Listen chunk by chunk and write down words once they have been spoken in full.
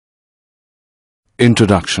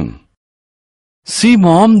Introduction. See,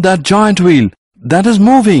 Mom, that giant wheel, that is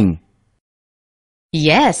moving.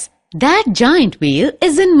 Yes, that giant wheel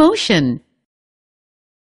is in motion.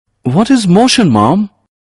 What is motion, Mom?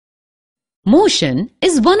 Motion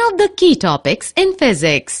is one of the key topics in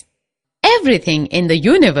physics. Everything in the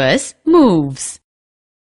universe moves.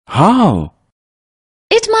 How?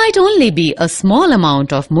 It might only be a small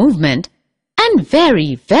amount of movement and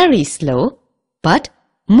very, very slow, but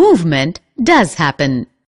movement does happen.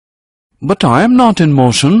 But I am not in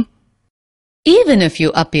motion. Even if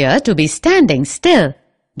you appear to be standing still,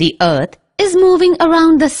 the earth is moving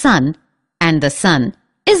around the sun and the sun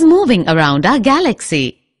is moving around our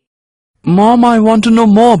galaxy. Mom, I want to know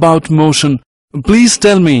more about motion. Please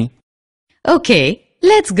tell me. Okay,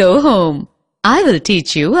 let's go home. I will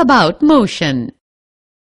teach you about motion.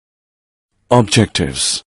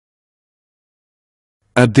 Objectives.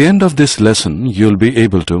 At the end of this lesson, you'll be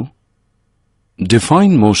able to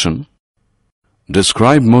define motion,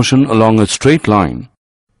 describe motion along a straight line,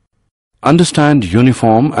 understand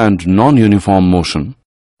uniform and non-uniform motion,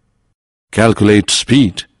 calculate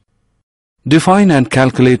speed, define and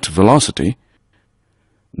calculate velocity,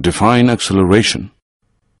 define acceleration,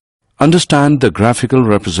 understand the graphical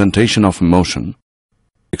representation of motion,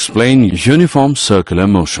 explain uniform circular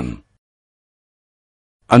motion.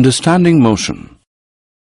 Understanding motion.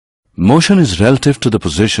 Motion is relative to the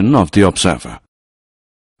position of the observer.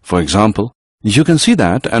 For example, you can see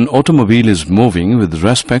that an automobile is moving with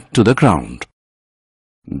respect to the ground.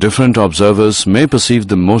 Different observers may perceive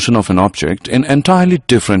the motion of an object in an entirely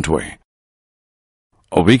different way.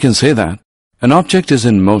 Or we can say that an object is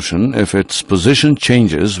in motion if its position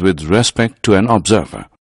changes with respect to an observer.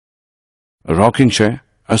 A rocking chair,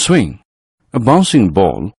 a swing, a bouncing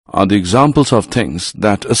ball are the examples of things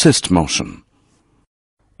that assist motion.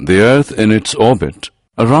 The Earth in its orbit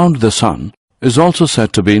around the Sun is also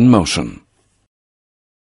said to be in motion.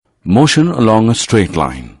 Motion along a straight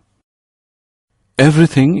line.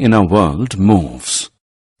 Everything in our world moves.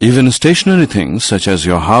 Even stationary things such as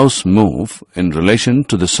your house move in relation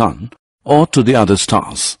to the Sun or to the other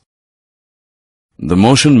stars. The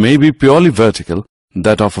motion may be purely vertical,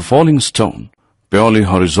 that of a falling stone, purely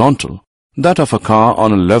horizontal, that of a car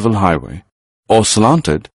on a level highway, or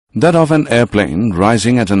slanted, that of an airplane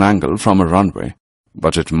rising at an angle from a runway,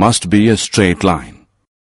 but it must be a straight line.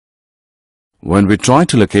 When we try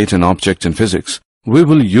to locate an object in physics, we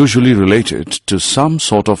will usually relate it to some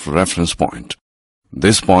sort of reference point.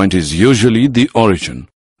 This point is usually the origin,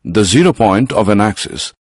 the 0 point of an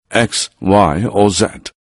axis, x, y, or z.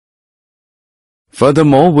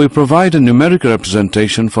 Furthermore, we provide a numeric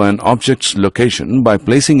representation for an object's location by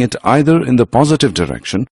placing it either in the positive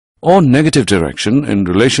direction or negative direction in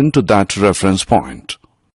relation to that reference point.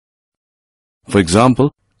 For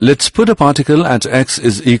example, let's put a particle at x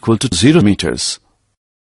is equal to 0 meters.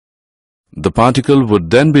 The particle would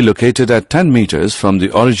then be located at 10 meters from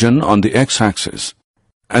the origin on the x-axis.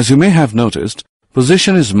 As you may have noticed,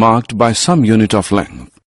 position is marked by some unit of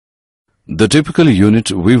length. The typical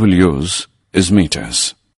unit we will use is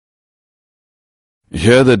meters.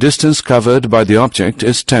 Here the distance covered by the object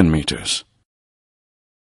is 10 meters.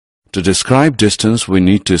 To describe distance, we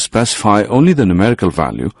need to specify only the numerical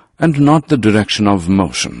value and not the direction of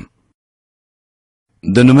motion.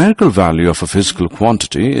 The numerical value of a physical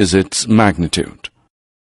quantity is its magnitude.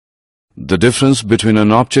 The difference between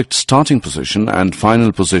an object's starting position and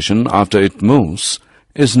final position after it moves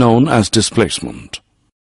is known as displacement.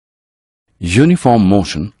 Uniform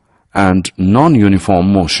motion and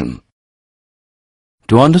non-uniform motion.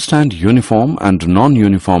 To understand uniform and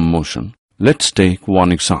non-uniform motion, let's take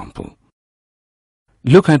one example.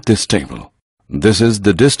 Look at this table. This is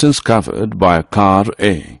the distance covered by a car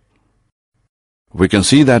A. We can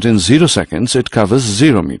see that in 0 seconds it covers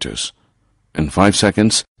 0 meters. In 5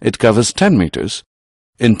 seconds it covers 10 meters.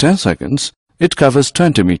 In 10 seconds it covers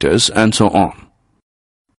 20 meters and so on.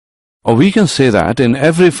 Or we can say that in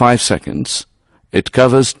every 5 seconds it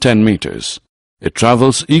covers 10 meters. It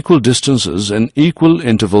travels equal distances in equal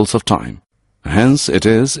intervals of time. Hence, it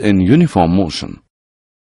is in uniform motion.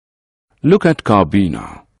 Look at car B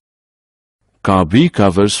now. Car B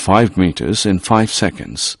covers 5 meters in 5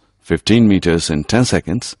 seconds, 15 meters in 10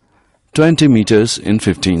 seconds, 20 meters in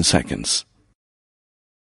 15 seconds.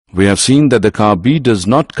 We have seen that the car B does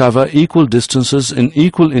not cover equal distances in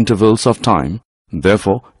equal intervals of time.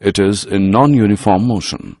 Therefore, it is in non-uniform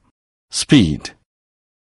motion. Speed.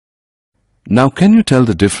 Now, can you tell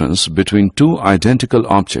the difference between two identical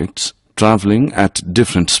objects traveling at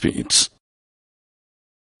different speeds?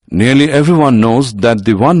 Nearly everyone knows that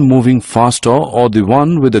the one moving faster or the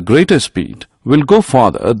one with a greater speed will go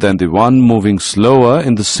farther than the one moving slower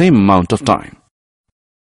in the same amount of time.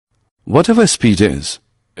 Whatever speed is,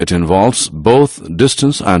 it involves both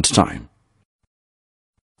distance and time.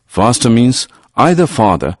 Faster means either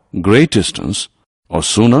farther, great distance, or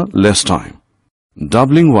sooner, less time.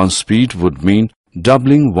 Doubling one's speed would mean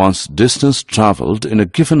doubling one's distance traveled in a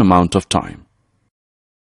given amount of time.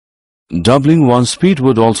 Doubling one's speed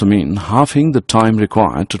would also mean halving the time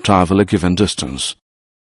required to travel a given distance.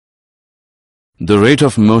 The rate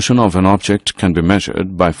of motion of an object can be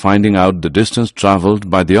measured by finding out the distance traveled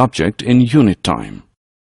by the object in unit time.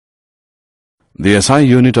 The SI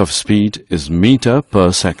unit of speed is meter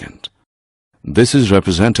per second. This is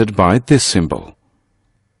represented by this symbol.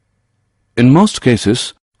 In most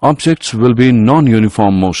cases, objects will be in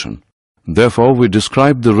non-uniform motion. Therefore, we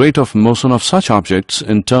describe the rate of motion of such objects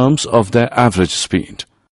in terms of their average speed.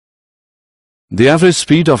 The average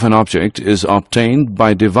speed of an object is obtained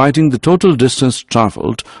by dividing the total distance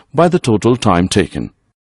traveled by the total time taken.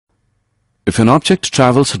 If an object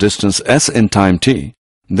travels a distance s in time t,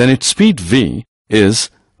 then its speed v is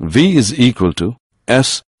equal to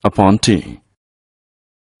s upon t.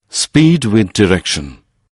 Speed with direction.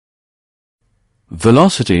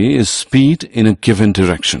 Velocity is speed in a given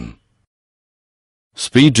direction.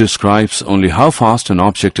 Speed describes only how fast an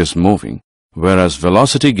object is moving, whereas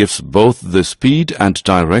velocity gives both the speed and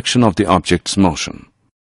direction of the object's motion.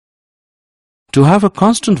 To have a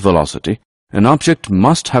constant velocity, an object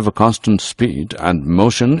must have a constant speed and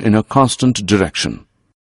motion in a constant direction.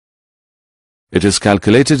 It is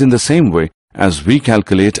calculated in the same way as we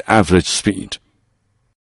calculate average speed.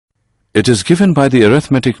 It is given by the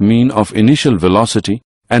arithmetic mean of initial velocity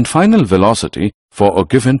and final velocity for a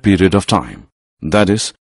given period of time. That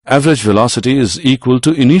is, average velocity is equal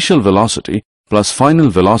to initial velocity plus final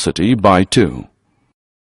velocity by 2.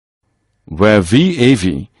 Where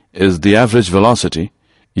VAV is the average velocity,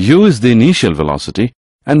 U is the initial velocity,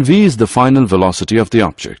 and V is the final velocity of the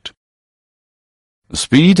object.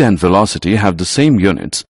 Speed and velocity have the same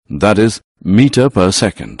units, that is, meter per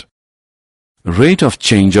second. Rate of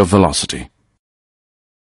change of velocity.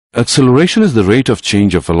 Acceleration is the rate of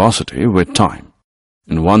change of velocity with time.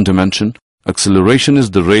 In one dimension, acceleration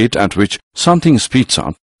is the rate at which something speeds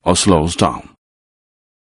up or slows down.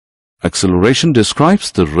 Acceleration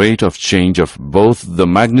describes the rate of change of both the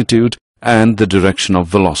magnitude and the direction of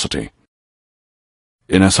velocity.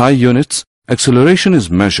 In SI units, acceleration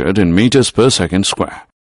is measured in meters per second square.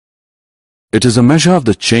 It is a measure of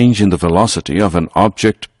the change in the velocity of an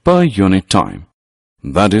object per unit time.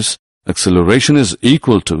 That is, acceleration is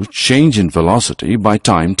equal to change in velocity by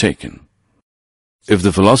time taken. If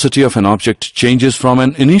the velocity of an object changes from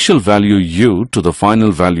an initial value u to the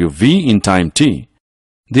final value v in time t,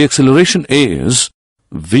 the acceleration a is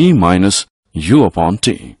v minus u upon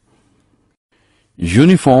t.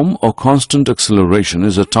 Uniform or constant acceleration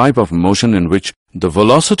is a type of motion in which the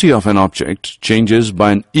velocity of an object changes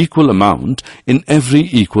by an equal amount in every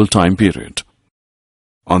equal time period.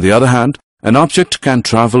 On the other hand, an object can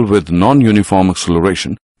travel with non-uniform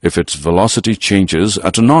acceleration if its velocity changes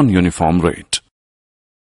at a non-uniform rate.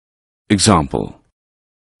 Example.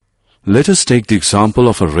 Let us take the example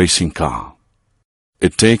of a racing car.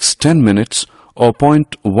 It takes 10 minutes or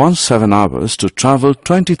 0.17 hours to travel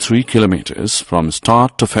 23 kilometers from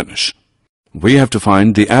start to finish. We have to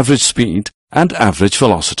find the average speed and average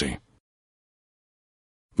velocity.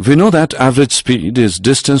 We know that average speed is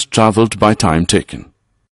distance traveled by time taken.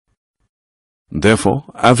 Therefore,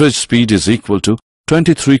 average speed is equal to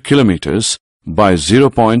 23 kilometers by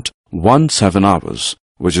 0.17 hours,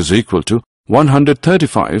 which is equal to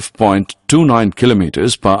 135.29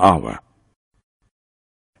 kilometers per hour.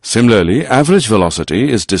 Similarly, average velocity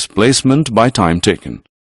is displacement by time taken.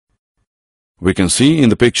 We can see in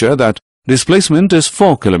the picture that displacement is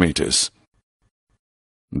 4 kilometers.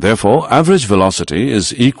 Therefore, average velocity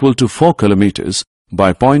is equal to 4 kilometers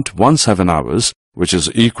by 0.17 hours, which is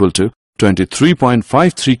equal to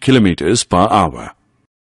 23.53 kilometers per hour.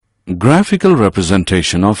 Graphical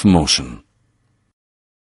representation of motion.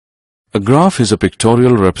 A graph is a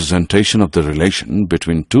pictorial representation of the relation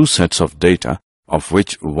between two sets of data, of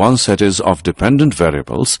which one set is of dependent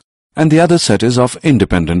variables and the other set is of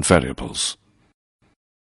independent variables.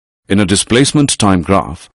 In a displacement time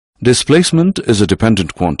graph, displacement is a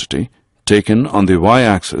dependent quantity taken on the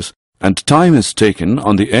y-axis and time is taken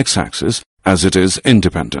on the x-axis as it is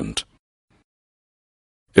independent.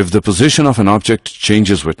 If the position of an object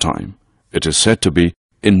changes with time, it is said to be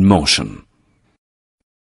in motion.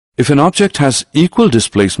 If an object has equal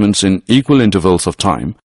displacements in equal intervals of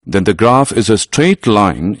time, then the graph is a straight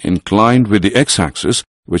line inclined with the x-axis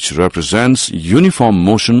which represents uniform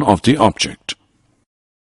motion of the object.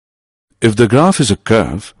 If the graph is a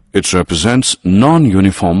curve, it represents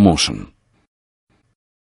non-uniform motion.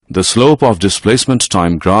 The slope of displacement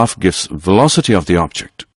time graph gives velocity of the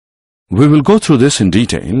object. We will go through this in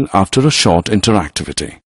detail after a short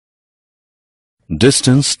interactivity.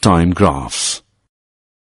 Distance time graphs.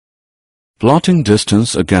 Plotting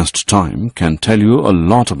distance against time can tell you a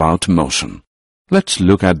lot about motion. Let's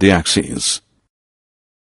look at the axes.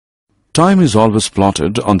 Time is always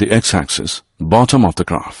plotted on the x-axis, bottom of the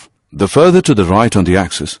graph. The further to the right on the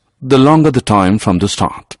axis, the longer the time from the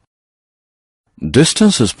start.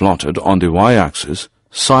 Distance is plotted on the y-axis,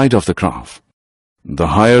 side of the graph. The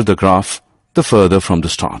higher the graph, the further from the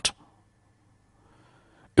start.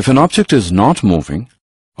 If an object is not moving,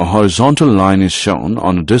 a horizontal line is shown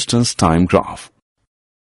on a distance time graph.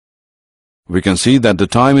 We can see that the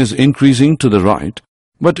time is increasing to the right,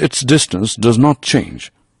 but its distance does not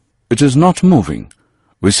change. It is not moving.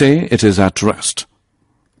 We say it is at rest.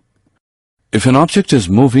 If an object is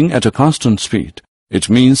moving at a constant speed, it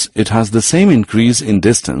means it has the same increase in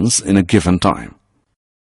distance in a given time.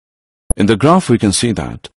 In the graph we can see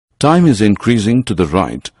that time is increasing to the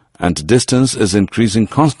right and distance is increasing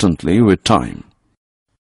constantly with time.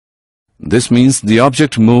 This means the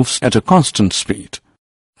object moves at a constant speed.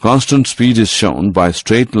 Constant speed is shown by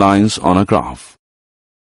straight lines on a graph.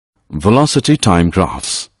 Velocity time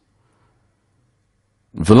graphs.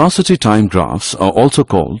 Velocity time graphs are also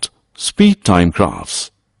called speed time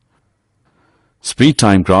graphs. Speed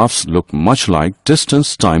time graphs look much like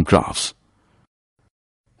distance time graphs.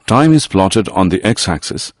 Time is plotted on the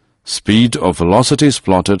x-axis. Speed or velocity is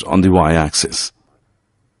plotted on the y-axis.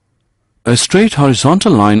 A straight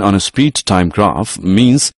horizontal line on a speed time graph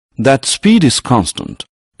means that speed is constant.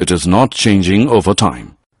 It is not changing over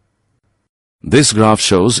time. This graph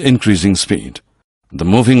shows increasing speed. The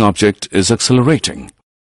moving object is accelerating.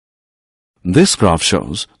 This graph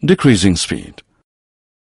shows decreasing speed.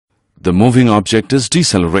 The moving object is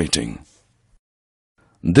decelerating.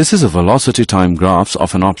 This is a velocity time graph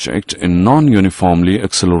of an object in non-uniformly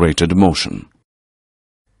accelerated motion.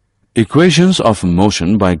 Equations of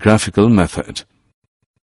motion by graphical method.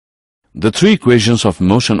 The three equations of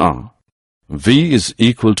motion are: v is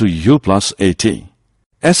equal to u plus at,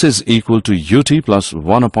 s is equal to ut plus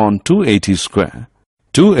 1 upon 2at square,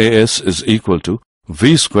 2as is equal to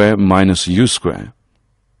v square minus u square.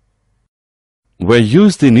 Where u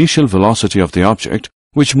is the initial velocity of the object,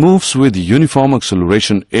 which moves with uniform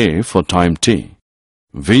acceleration a for time t.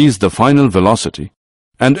 V is the final velocity,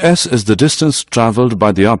 and s is the distance traveled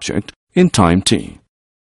by the object in time t.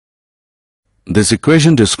 This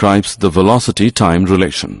equation describes the velocity-time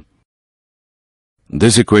relation.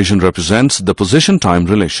 This equation represents the position-time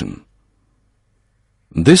relation.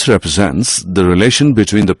 This represents the relation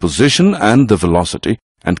between the position and the velocity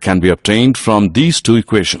and can be obtained from these two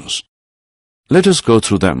equations. Let us go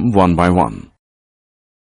through them one by one.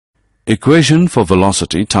 Equation for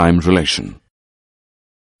velocity-time relation.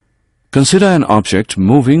 Consider an object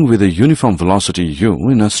moving with a uniform velocity u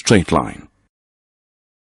in a straight line.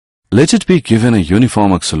 Let it be given a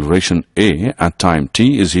uniform acceleration a at time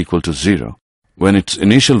t is equal to 0 when its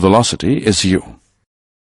initial velocity is u.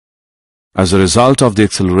 As a result of the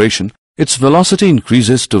acceleration, its velocity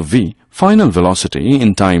increases to v, final velocity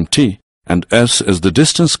in time t, and s is the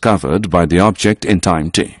distance covered by the object in time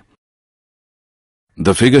t.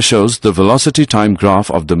 The figure shows the velocity-time graph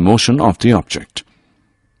of the motion of the object.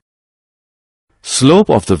 Slope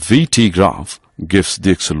of the vt graph gives the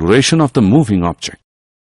acceleration of the moving object.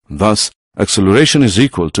 Thus, acceleration is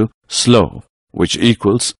equal to slope, which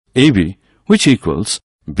equals ab, which equals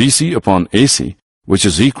bc upon ac, which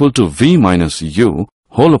is equal to v minus u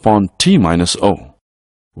whole upon t minus o,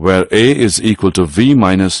 where a is equal to v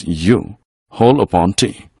minus u whole upon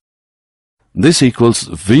t. This equals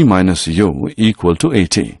v minus u equal to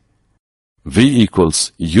at. V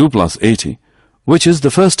equals u plus at, which is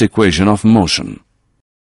the first equation of motion.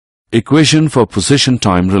 Equation for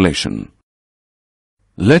position-time relation.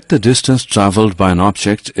 Let the distance traveled by an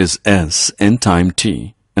object is s in time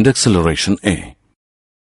t and acceleration a.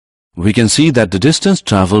 We can see that the distance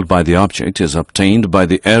traveled by the object is obtained by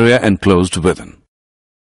the area enclosed within.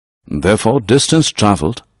 Therefore, distance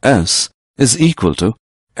traveled, s, is equal to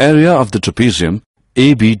area of the trapezium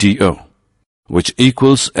ABDO, which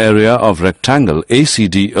equals area of rectangle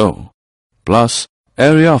ACDO, plus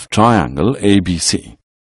area of triangle ABC,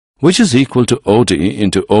 which is equal to OD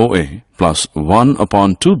into OA plus 1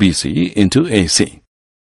 upon 2BC into AC.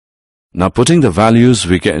 Now putting the values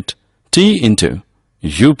we get T into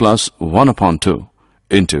U plus 1 upon 2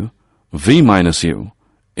 into V minus U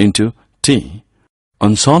into T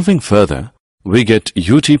On solving further, we get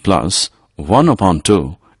ut plus 1 upon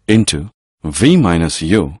 2 into v minus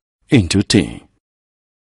u into t.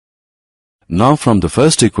 Now from the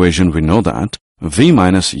first equation we know that v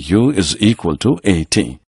minus u is equal to at,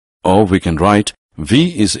 or we can write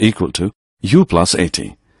v is equal to u plus at.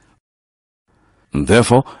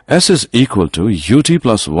 Therefore, s is equal to ut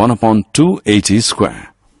plus 1 upon 2 at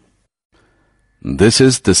square. This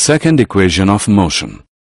is the second equation of motion.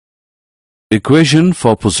 Equation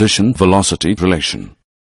for position-velocity relation.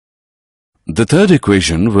 The third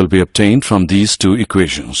equation will be obtained from these two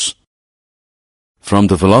equations. From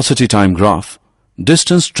the velocity time graph,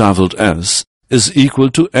 distance travelled s is equal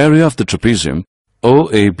to area of the trapezium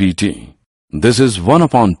OABT. This is 1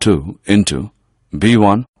 upon 2 into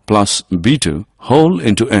B1 plus B2 whole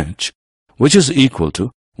into h, which is equal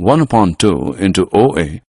to 1 upon 2 into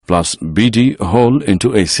OA plus BD whole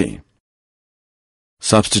into AC.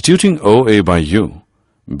 Substituting OA by U,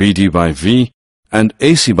 BD by V and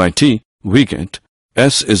AC by T, we get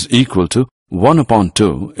S is equal to 1 upon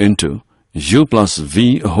 2 into U plus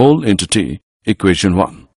V whole into T, equation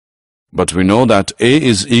 1. But we know that A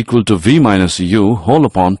is equal to V minus U whole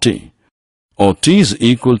upon T, or T is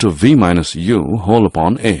equal to V minus U whole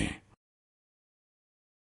upon A.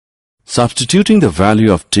 Substituting the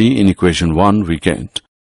value of T in equation 1, we get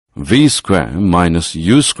V square minus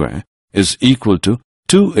U square is equal to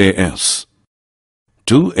 2AS.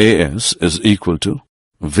 2AS is equal to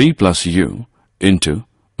V plus U into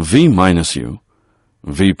V minus U.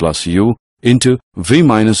 V plus U into V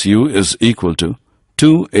minus U is equal to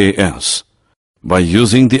 2AS. By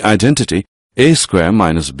using the identity A square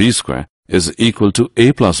minus B square is equal to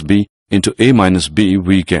A plus B into A minus B,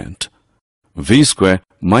 we get V square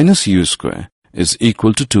minus U square is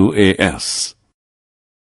equal to 2AS.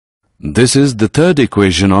 This is the third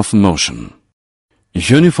equation of motion.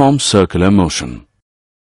 Uniform circular motion.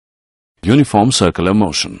 Uniform circular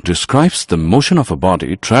motion describes the motion of a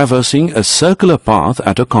body traversing a circular path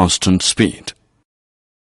at a constant speed.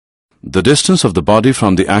 The distance of the body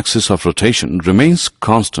from the axis of rotation remains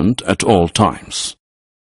constant at all times.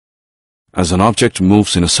 As an object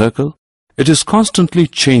moves in a circle, it is constantly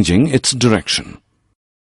changing its direction.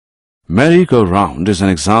 Merry-go-round is an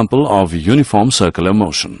example of uniform circular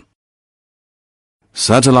motion.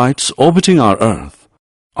 Satellites orbiting our Earth,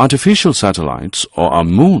 artificial satellites or our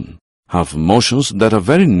moon, have motions that are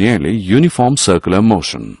very nearly uniform circular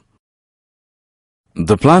motion.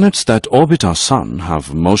 The planets that orbit our Sun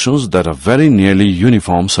have motions that are very nearly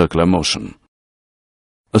uniform circular motion.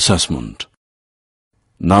 Assessment.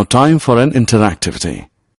 Now time for an interactivity.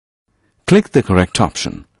 Click the correct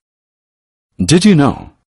option. Did you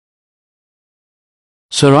know?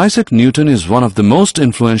 Sir Isaac Newton is one of the most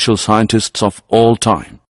influential scientists of all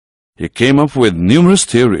time. He came up with numerous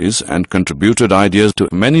theories and contributed ideas to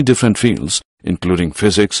many different fields, including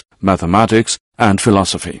physics, mathematics, and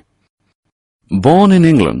philosophy. Born in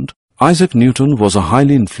England, Isaac Newton was a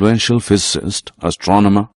highly influential physicist,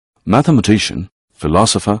 astronomer, mathematician,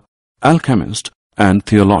 philosopher, alchemist, and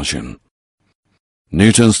theologian.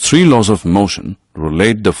 Newton's 3 laws of motion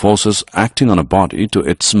relate the forces acting on a body to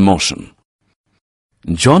its motion.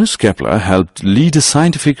 Johannes Kepler helped lead a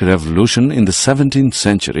scientific revolution in the 17th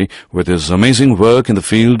century with his amazing work in the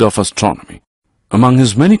field of astronomy. Among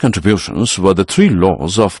his many contributions were the 3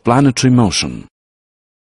 laws of planetary motion.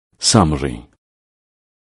 Summary.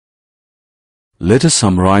 Let us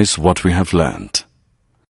summarize what we have learned.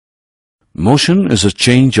 Motion is a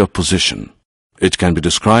change of position. It can be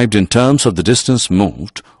described in terms of the distance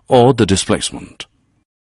moved or the displacement.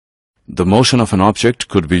 The motion of an object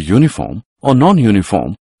could be uniform or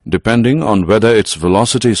non-uniform depending on whether its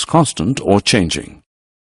velocity is constant or changing.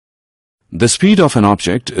 The speed of an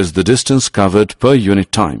object is the distance covered per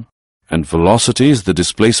unit time, and velocity is the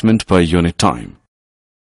displacement per unit time.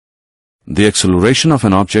 The acceleration of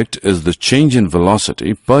an object is the change in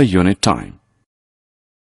velocity per unit time.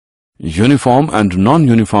 Uniform and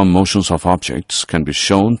non-uniform motions of objects can be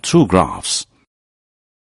shown through graphs.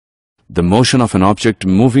 The motion of an object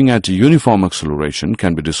moving at uniform acceleration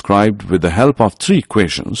can be described with the help of 3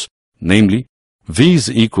 equations, namely v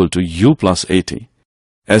is equal to u plus at,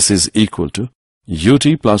 s is equal to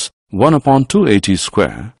ut plus 1 upon 2 at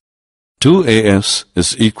square, 2as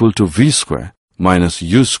is equal to v square minus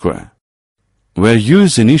u square, where u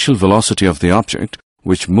is initial velocity of the object,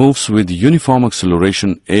 which moves with uniform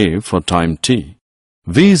acceleration a for time t,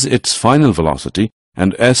 v is its final velocity,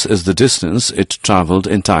 and s is the distance it travelled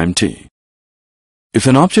in time t. If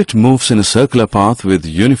an object moves in a circular path with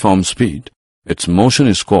uniform speed, its motion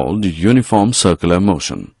is called uniform circular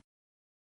motion.